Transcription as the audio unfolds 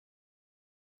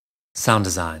Sound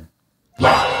design.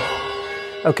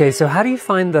 Okay, so how do you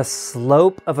find the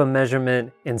slope of a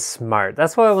measurement in Smaart?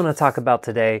 That's what I want to talk about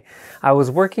today. I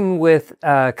was working with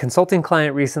a consulting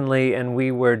client recently, and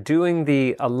we were doing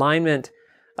the alignment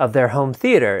of their home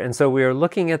theater. And so we were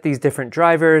looking at these different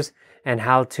drivers and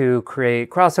how to create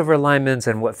crossover alignments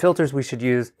and what filters we should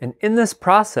use. And in this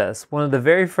process, one of the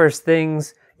very first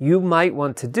things you might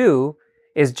want to do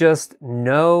is just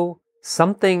know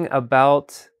something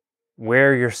about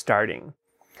where you're starting.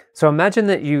 So imagine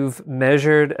that you've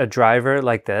measured a driver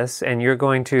like this and you're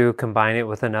going to combine it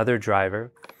with another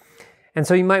driver. And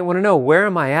so you might want to know, where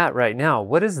am I at right now?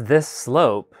 What is this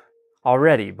slope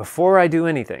already before I do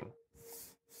anything?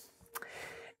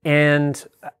 And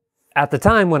at the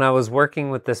time when I was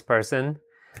working with this person,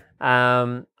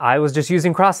 I was just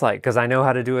using Crosslight because I know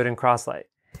how to do it in Crosslight.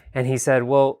 And he said,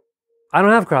 well, I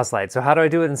don't have Crosslight, so how do I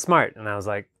do it in Smaart? And I was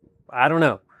like, I don't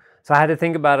know. So I had to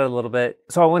think about it a little bit.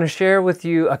 So I want to share with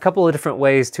you a couple of different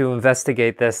ways to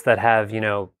investigate this that have,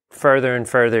 further and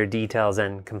further details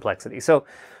and complexity. So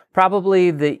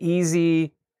probably the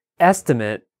easy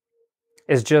estimate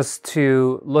is just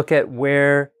to look at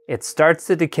where it starts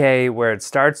to decay, where it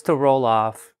starts to roll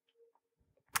off,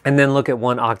 and then look at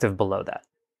one octave below that,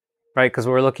 right? Because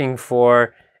we're looking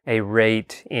for a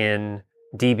rate in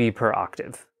dB per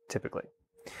octave, typically.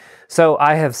 So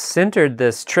I have centered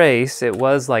this trace. It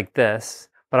was like this,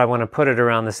 but I want to put it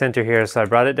around the center here. So I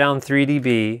brought it down 3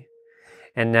 dB,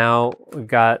 and now we've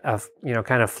got a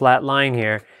kind of flat line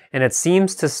here, and it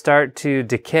seems to start to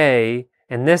decay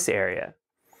in this area.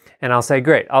 And I'll say,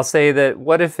 great. I'll say that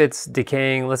what if it's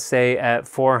decaying, let's say at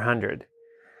 400.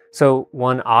 So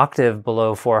one octave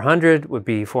below 400 would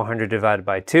be 400 divided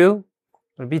by 2,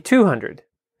 would be 200.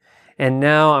 And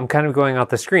now I'm kind of going off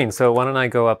the screen. So why don't I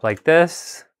go up like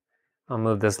this? I'll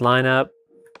move this line up.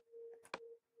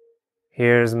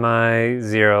 Here's my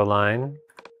 0 line.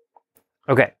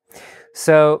 Okay,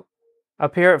 so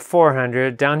up here at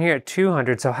 400, down here at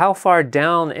 200. So how far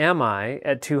down am I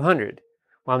at 200?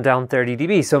 Well, I'm down 30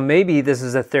 dB. So maybe this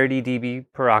is a 30 dB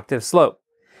per octave slope.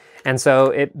 And so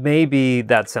it may be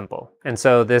that simple. And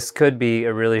so this could be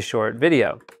a really short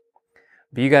video.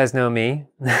 But you guys know me.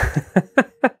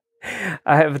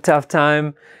 I have a tough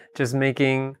time just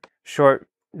making short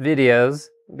videos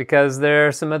because there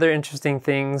are some other interesting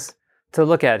things to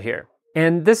look at here.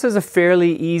 And this is a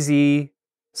fairly easy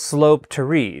slope to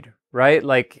read, right?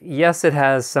 Like, yes, it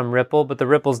has some ripple, but the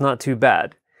ripple's not too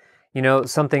bad.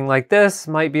 Something like this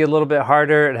might be a little bit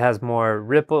harder. It has more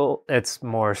ripple. It's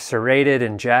more serrated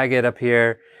and jagged up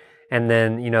here. And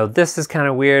then, this is kind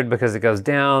of weird because it goes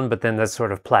down, but then that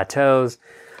sort of plateaus.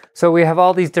 So we have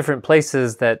all these different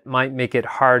places that might make it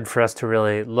hard for us to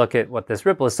really look at what this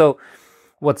ripple is. So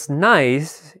what's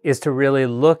nice is to really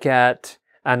look at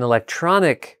an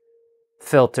electronic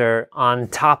filter on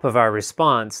top of our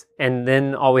response, and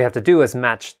then all we have to do is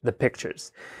match the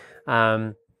pictures.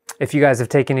 If you guys have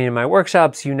taken any of my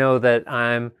workshops, you know that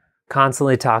I'm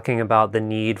constantly talking about the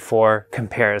need for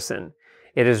comparison.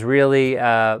 It is really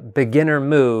a beginner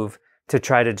move to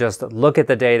try to just look at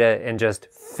the data and just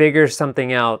figure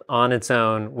something out on its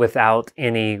own without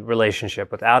any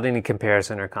relationship, without any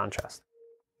comparison or contrast.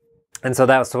 And so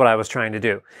that's what I was trying to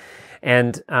do.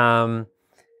 And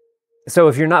so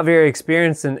if you're not very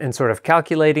experienced in sort of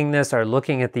calculating this or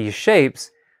looking at these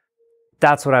shapes,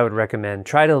 that's what I would recommend.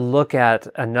 Try to look at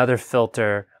another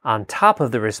filter on top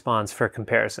of the response for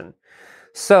comparison.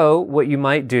 So what you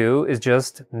might do is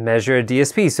just measure a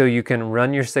DSP. So you can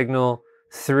run your signal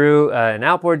through an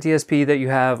outboard DSP that you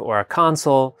have, or a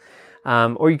console,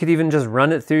 or you could even just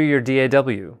run it through your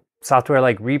DAW. Software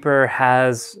like Reaper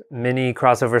has many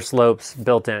crossover slopes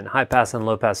built in, high pass and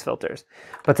low pass filters.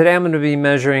 But today I'm going to be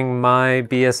measuring my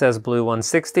BSS Blue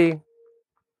 160.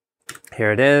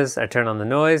 Here it is. I turn on the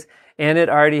noise, and it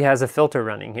already has a filter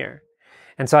running here.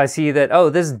 And so I see that,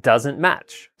 oh, this doesn't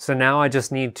match. So now I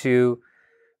just need to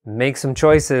make some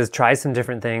choices, try some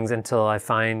different things until I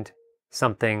find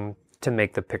something to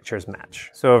make the pictures match.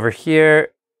 So over here,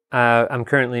 I'm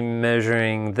currently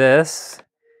measuring this.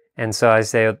 And so I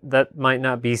say that might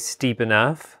not be steep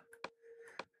enough.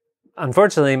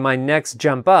 Unfortunately, my next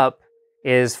jump up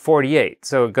is 48.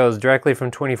 So it goes directly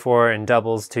from 24 and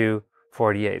doubles to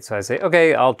 48. So I say,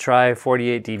 okay, I'll try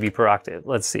 48 dB per octave.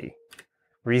 Let's see.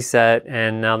 Reset,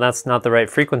 and now that's not the right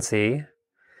frequency.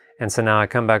 And so now I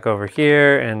come back over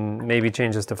here and maybe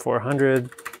change this to 400.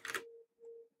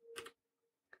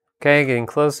 Okay, getting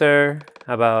closer.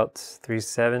 How about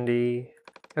 370?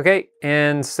 Okay,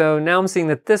 and so now I'm seeing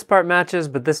that this part matches,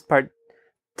 but this part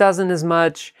doesn't as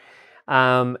much.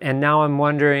 And now I'm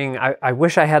wondering, I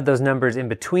wish I had those numbers in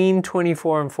between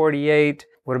 24 and 48.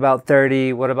 What about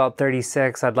 30? What about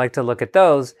 36? I'd like to look at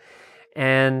those.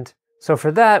 And so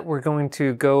for that, we're going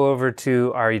to go over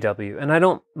to REW. And I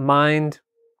don't mind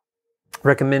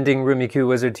recommending RumiQ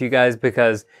Wizard to you guys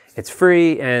because it's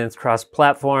free and it's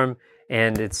cross-platform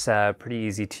and it's pretty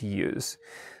easy to use.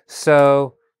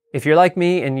 So if you're like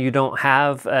me and you don't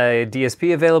have a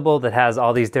DSP available that has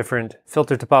all these different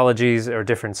filter topologies or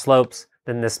different slopes,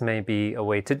 then this may be a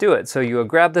way to do it. So you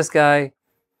grab this guy,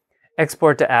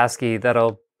 export to Ascii,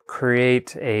 that'll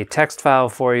create a text file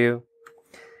for you.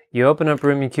 You open up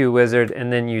RumiQ Wizard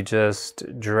and then you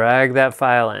just drag that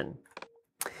file in.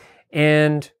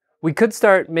 And we could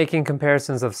start making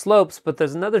comparisons of slopes, but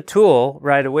there's another tool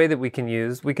right away that we can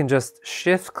use. We can just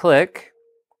Shift+click,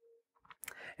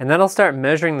 and that'll start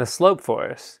measuring the slope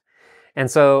for us. And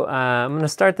so I'm going to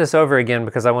start this over again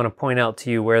because I want to point out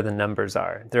to you where the numbers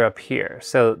are. They're up here.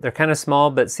 So they're kind of small,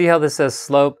 but see how this says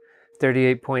slope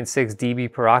 38.6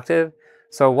 dB per octave?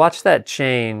 So watch that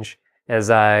change as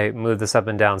I move this up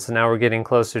and down. So now we're getting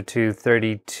closer to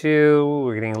 32,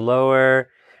 we're getting lower.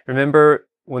 Remember,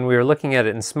 when we were looking at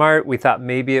it in Smaart, we thought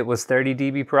maybe it was 30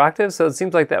 dB per octave, so it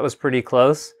seems like that was pretty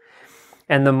close.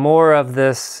 And the more of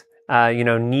this,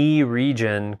 knee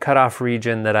region, cutoff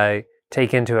region that I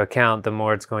take into account, the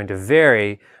more it's going to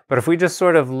vary. But if we just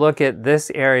sort of look at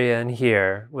this area in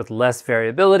here with less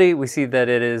variability, we see that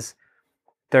it is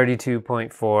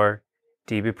 32.4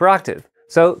 dB per octave.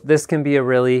 So this can be a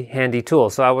really handy tool.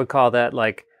 So I would call that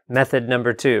like method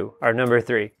number 2 or number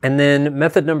 3. And then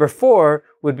method number 4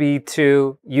 would be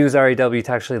to use REW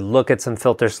to actually look at some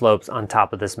filter slopes on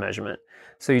top of this measurement.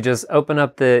 So you just open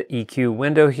up the EQ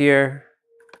window here.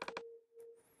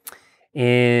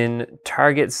 In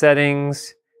target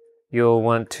settings, you'll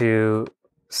want to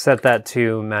set that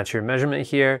to match your measurement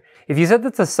here. If you set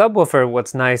that to subwoofer,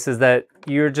 what's nice is that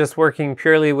you're just working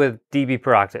purely with dB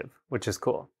per octave, which is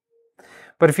cool.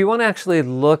 But if you want to actually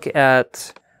look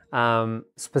at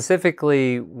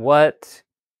specifically what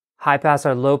high pass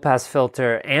or low pass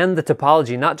filter and the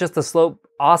topology, not just the slope,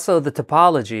 also the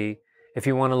topology, if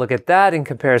you want to look at that in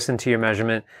comparison to your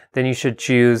measurement, then you should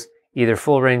choose either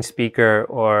full range speaker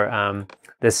or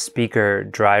this speaker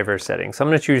driver setting. So I'm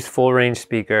going to choose full range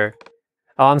speaker.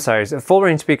 Oh, I'm sorry. So full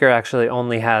range speaker actually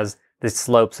only has the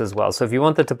slopes as well. So if you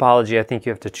want the topology, I think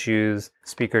you have to choose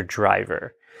speaker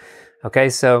driver. Okay,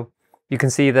 so you can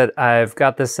see that I've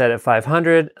got this set at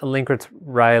 500, a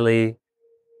Linkritz-Riley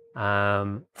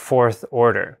 4th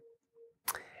order.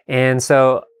 And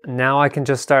so now I can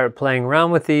just start playing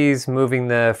around with these, moving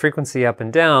the frequency up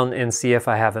and down and see if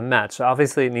I have a match. So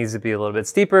obviously it needs to be a little bit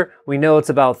steeper. We know it's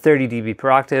about 30 dB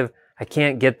per octave. I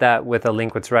can't get that with a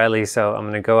Linkritz-Riley, so I'm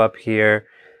gonna go up here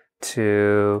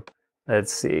to,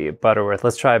 let's see, Butterworth.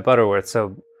 Let's try Butterworth.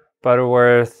 So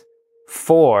Butterworth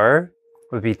 4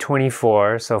 would be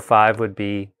 24, so 5 would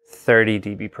be 30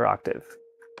 dB per octave.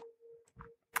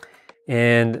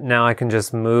 And now I can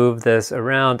just move this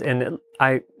around, and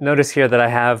I notice here that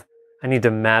I need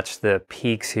to match the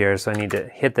peaks here, so I need to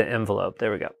hit the envelope.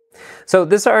 There we go. So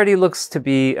this already looks to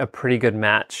be a pretty good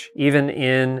match, even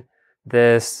in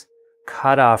this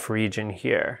cutoff region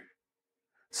here.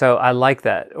 So I like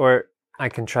that. Or I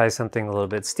can try something a little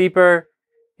bit steeper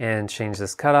and change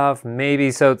this cutoff,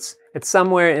 maybe. So it's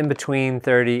somewhere in between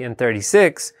 30 and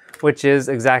 36, which is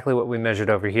exactly what we measured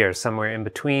over here, somewhere in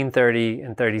between 30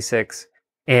 and 36.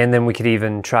 And then we could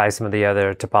even try some of the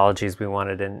other topologies we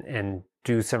wanted and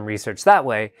do some research that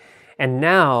way. And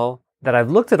now that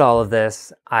I've looked at all of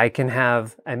this, I can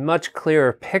have a much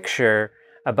clearer picture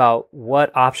about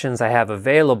what options I have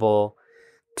available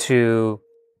to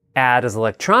add as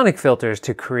electronic filters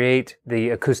to create the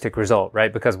acoustic result,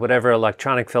 right? Because whatever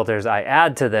electronic filters I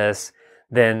add to this,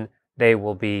 then they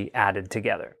will be added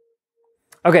together.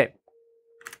 Okay,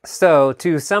 so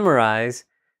to summarize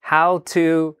how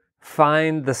to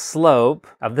find the slope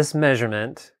of this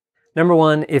measurement. Number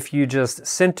one, if you just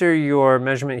center your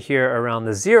measurement here around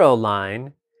the 0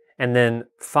 line and then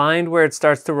find where it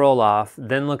starts to roll off,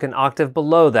 then look an octave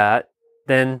below that,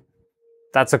 then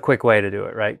that's a quick way to do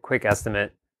it, right? Quick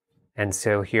estimate. And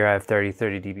so here I have 30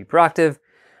 dB per octave.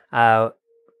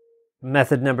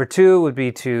 Method number 2 would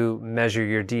be to measure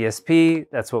your DSP.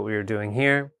 That's what we were doing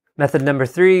here. Method number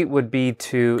 3 would be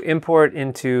to import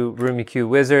into RumiQ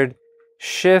Wizard,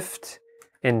 shift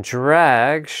and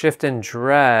drag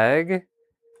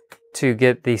to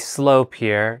get the slope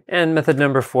here. And method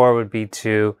number 4 would be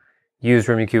to use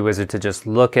RumiQ Wizard to just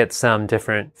look at some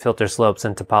different filter slopes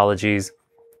and topologies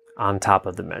on top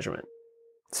of the measurement.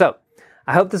 So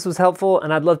I hope this was helpful,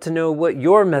 and I'd love to know what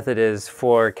your method is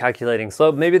for calculating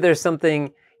slope. Maybe there's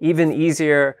something even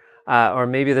easier, or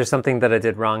maybe there's something that I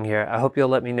did wrong here. I hope you'll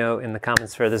let me know in the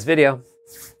comments for this video.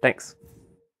 Thanks.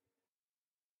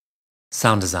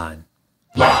 Sound design.